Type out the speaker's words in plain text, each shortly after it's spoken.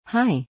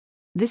Hi.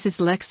 This is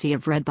Lexi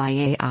of Read by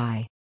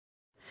AI.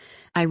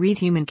 I read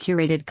human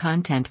curated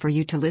content for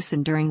you to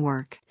listen during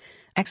work,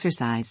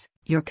 exercise,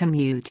 your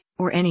commute,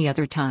 or any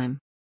other time.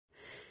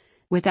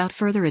 Without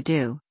further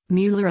ado,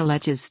 Mueller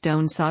alleges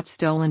Stone sought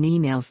stolen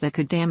emails that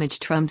could damage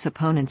Trump's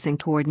opponents in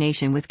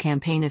coordination with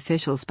campaign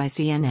officials by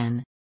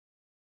CNN.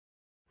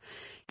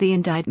 The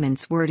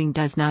indictment's wording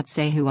does not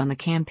say who on the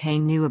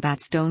campaign knew about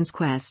Stone's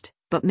quest,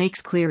 but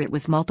makes clear it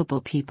was multiple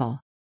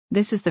people.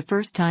 This is the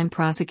first time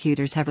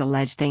prosecutors have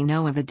alleged they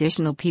know of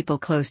additional people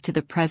close to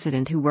the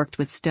president who worked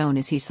with Stone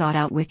as he sought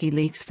out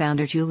WikiLeaks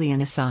founder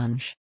Julian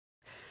Assange.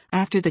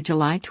 After the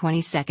July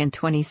 22,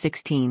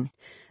 2016,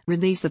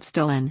 release of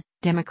stolen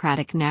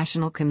Democratic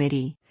National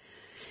Committee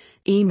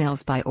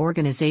emails by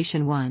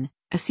Organization One,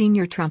 a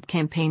senior Trump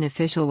campaign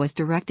official was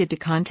directed to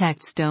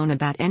contact Stone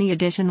about any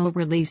additional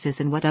releases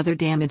and what other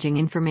damaging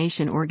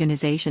information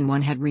Organization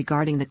One had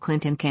regarding the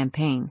Clinton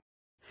campaign.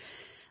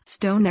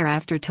 Stone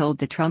thereafter told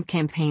the Trump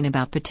campaign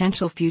about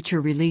potential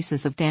future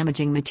releases of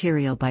damaging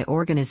material by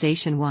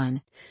Organization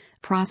One.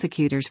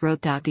 Prosecutors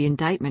wrote. The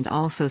indictment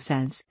also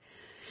says,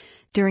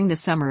 during the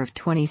summer of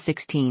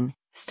 2016,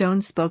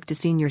 Stone spoke to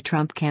senior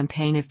Trump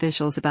campaign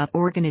officials about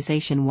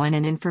Organization One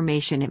and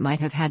information it might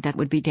have had that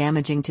would be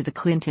damaging to the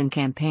Clinton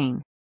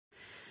campaign.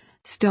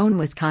 Stone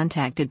was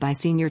contacted by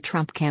senior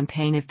Trump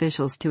campaign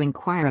officials to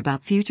inquire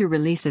about future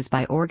releases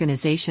by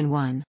Organization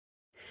One.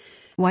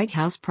 White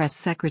House Press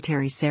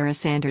Secretary Sarah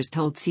Sanders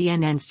told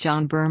CNN's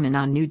John Berman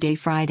on New Day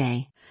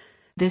Friday.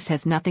 This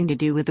has nothing to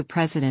do with the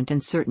president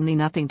and certainly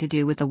nothing to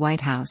do with the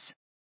White House.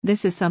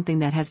 This is something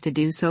that has to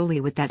do solely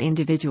with that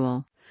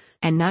individual,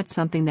 and not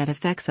something that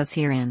affects us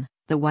here in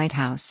the White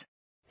House.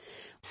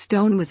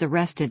 Stone was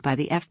arrested by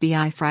the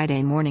FBI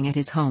Friday morning at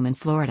his home in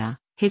Florida,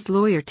 his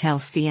lawyer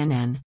tells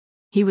CNN.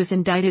 He was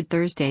indicted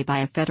Thursday by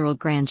a federal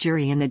grand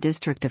jury in the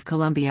District of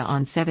Columbia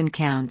on 7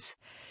 counts,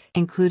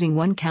 including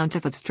 1 count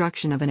of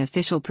obstruction of an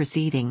official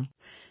proceeding,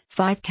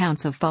 5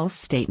 counts of false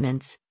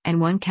statements,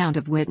 and 1 count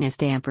of witness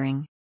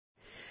tampering.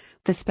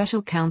 The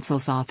special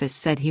counsel's office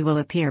said he will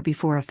appear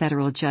before a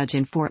federal judge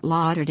in Fort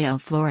Lauderdale,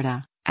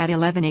 Florida, at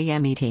 11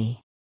 a.m. ET.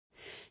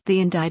 The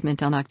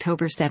indictment on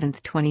October 7,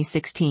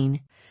 2016,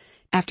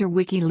 after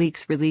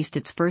WikiLeaks released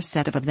its first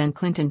set of then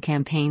Clinton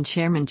campaign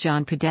chairman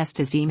John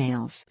Podesta's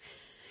emails.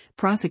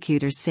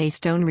 Prosecutors say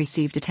Stone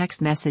received a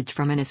text message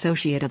from an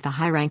associate of the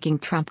high-ranking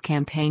Trump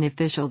campaign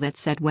official that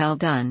said "well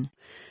done,"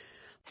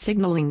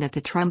 signaling that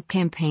the Trump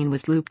campaign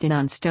was looped in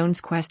on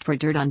Stone's quest for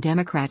dirt on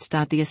Democrats.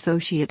 The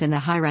associate and the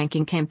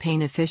high-ranking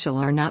campaign official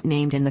are not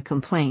named in the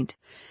complaint,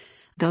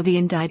 though the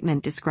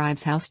indictment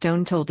describes how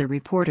Stone told a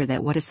reporter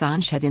that what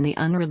Assange had in the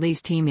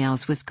unreleased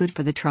emails was good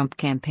for the Trump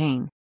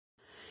campaign.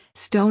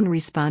 Stone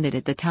responded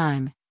at the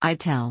time, "I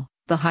tell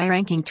the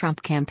high-ranking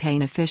Trump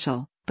campaign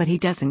official, but he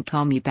doesn't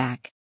call me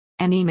back."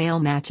 An email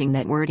matching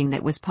that wording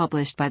that was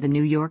published by the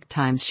New York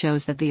Times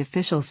shows that the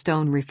official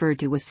Stone referred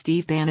to was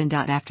Steve Bannon.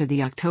 After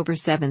the October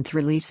 7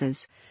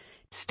 releases,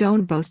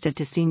 Stone boasted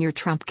to senior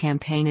Trump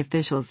campaign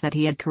officials that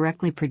he had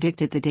correctly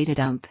predicted the data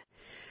dump.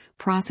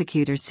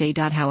 Prosecutors say.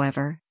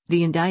 However,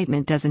 the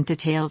indictment doesn't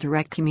detail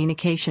direct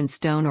communication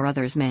Stone or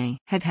others may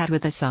have had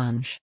with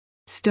Assange.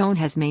 Stone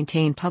has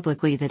maintained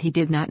publicly that he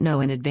did not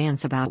know in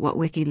advance about what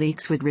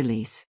WikiLeaks would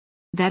release.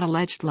 That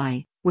alleged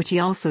lie, which he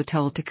also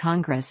told to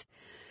Congress,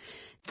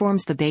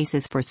 forms the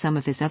basis for some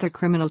of his other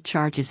criminal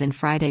charges in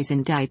Friday's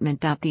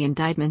indictment. The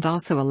indictment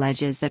also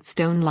alleges that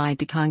Stone lied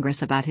to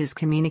Congress about his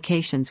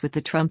communications with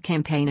the Trump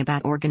campaign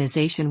about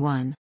Organization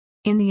One.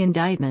 In the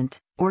indictment,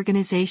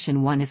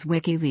 Organization One is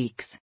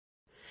WikiLeaks.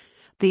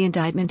 The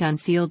indictment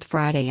unsealed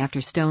Friday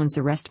after Stone's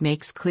arrest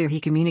makes clear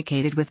he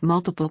communicated with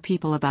multiple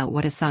people about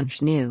what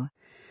Assange knew,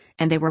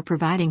 and they were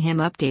providing him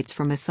updates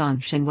from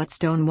Assange and what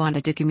Stone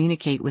wanted to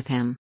communicate with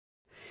him.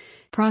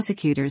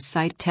 Prosecutors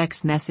cite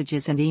text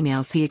messages and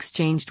emails he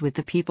exchanged with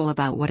the people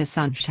about what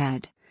Assange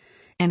had,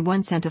 and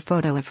one sent a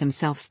photo of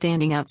himself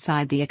standing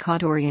outside the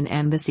Ecuadorian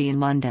embassy in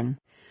London,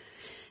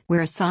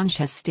 where Assange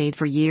has stayed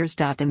for years.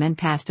 The men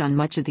passed on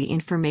much of the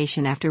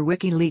information after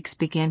WikiLeaks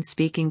began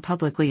speaking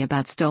publicly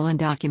about stolen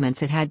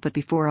documents it had, but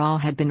before all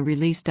had been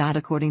released.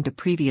 According to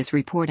previous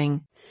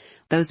reporting,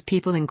 those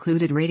people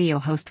included radio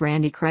host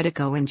Randy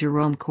Credico and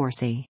Jerome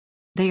Corsi.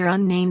 They are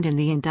unnamed in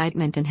the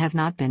indictment and have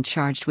not been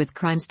charged with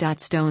crimes.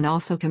 Stone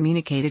also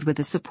communicated with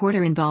a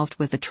supporter involved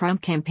with the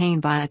Trump campaign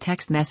via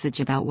text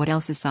message about what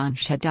else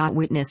Assange had.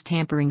 Witness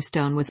tampering.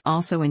 Stone was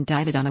also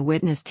indicted on a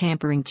witness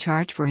tampering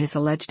charge for his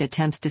alleged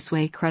attempts to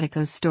sway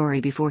Credico's story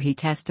before he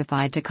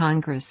testified to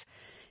Congress,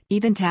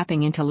 even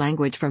tapping into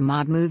language from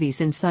mob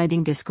movies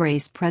inciting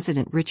disgraced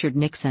President Richard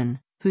Nixon,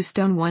 who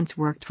Stone once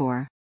worked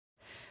for.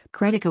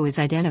 Credico is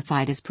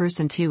identified as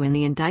Person 2 in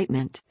the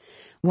indictment,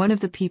 one of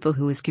the people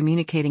who was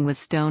communicating with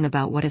Stone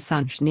about what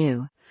Assange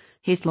knew.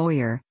 His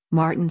lawyer,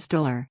 Martin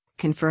Stoller,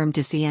 confirmed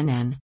to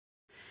CNN.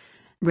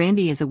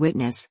 Randy is a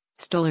witness,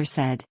 Stoller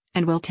said,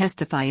 and will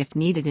testify if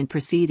needed in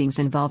proceedings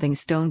involving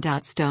Stone.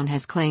 Stone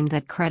has claimed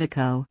that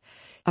Credico,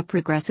 a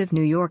progressive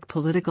New York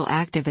political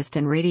activist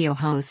and radio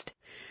host,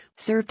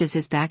 served as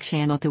his back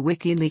channel to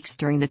WikiLeaks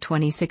during the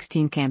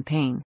 2016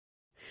 campaign.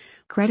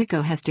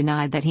 Credico has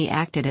denied that he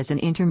acted as an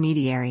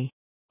intermediary.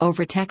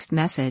 Over text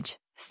message,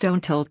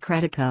 Stone told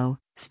Credico,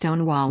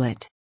 "Stone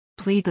wallet.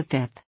 Plead the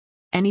fifth.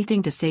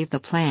 Anything to save the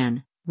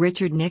plan,"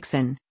 Richard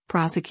Nixon,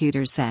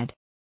 prosecutors said.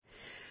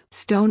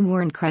 Stone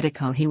warned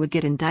Credico he would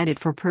get indicted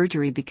for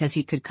perjury because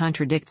he could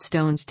contradict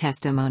Stone's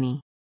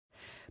testimony.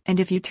 "And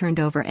if you turned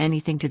over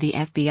anything to the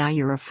FBI,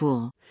 you're a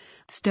fool,"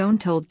 Stone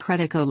told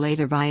Credico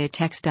later via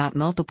text.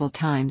 Multiple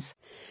times,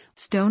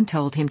 Stone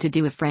told him to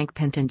do a Frank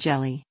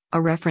Pentangeli,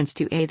 a reference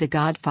to The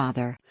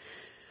Godfather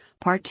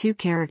Part 2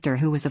 character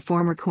who was a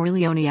former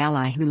Corleone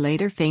ally who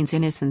later feigns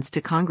innocence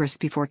to Congress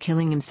before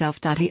killing himself.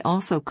 He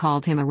also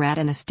called him a rat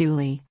and a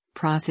stoolie,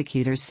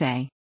 prosecutors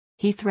say.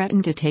 He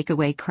threatened to take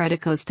away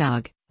Credico's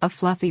dog, a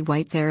fluffy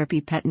white therapy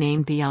pet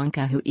named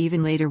Bianca, who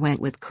even later went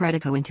with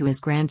Credico into his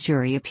grand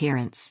jury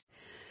appearance,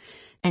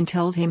 and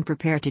told him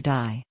prepare to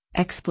die.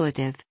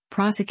 Expletive,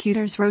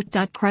 prosecutors wrote.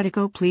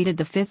 Credico pleaded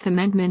the Fifth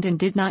Amendment and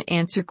did not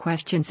answer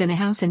questions in a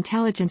House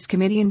Intelligence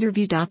Committee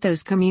interview.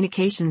 Those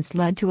communications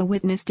led to a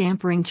witness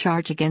tampering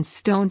charge against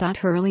Stone.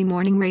 Early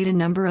morning raid. A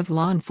number of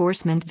law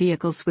enforcement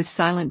vehicles with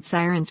silent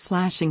sirens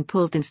flashing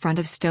pulled in front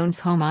of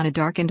Stone's home on a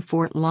darkened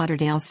Fort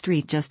Lauderdale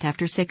street just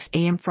after 6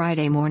 a.m.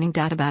 Friday morning.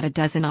 About a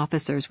dozen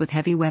officers with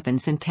heavy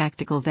weapons and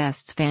tactical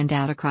vests fanned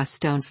out across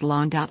Stone's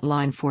lawn.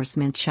 Law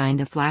enforcement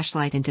shined a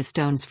flashlight into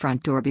Stone's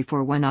front door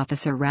before one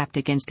officer rapped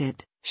against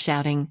it,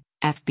 shouting,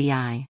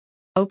 "FBI.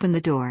 Open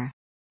the door."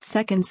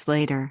 Seconds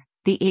later,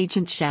 the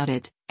agent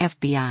shouted,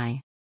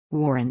 "FBI.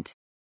 Warrant."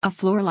 A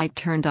floor light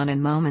turned on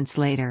and moments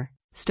later,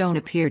 Stone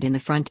appeared in the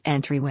front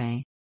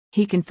entryway.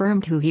 He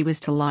confirmed who he was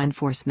to law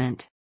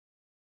enforcement.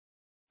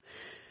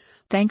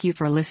 Thank you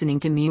for listening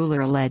to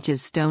Mueller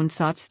alleges Stone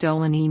sought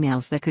stolen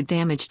emails that could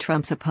damage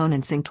Trump's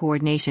opponents in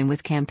coordination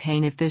with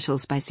campaign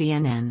officials by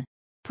CNN.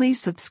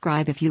 Please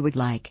subscribe if you would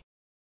like.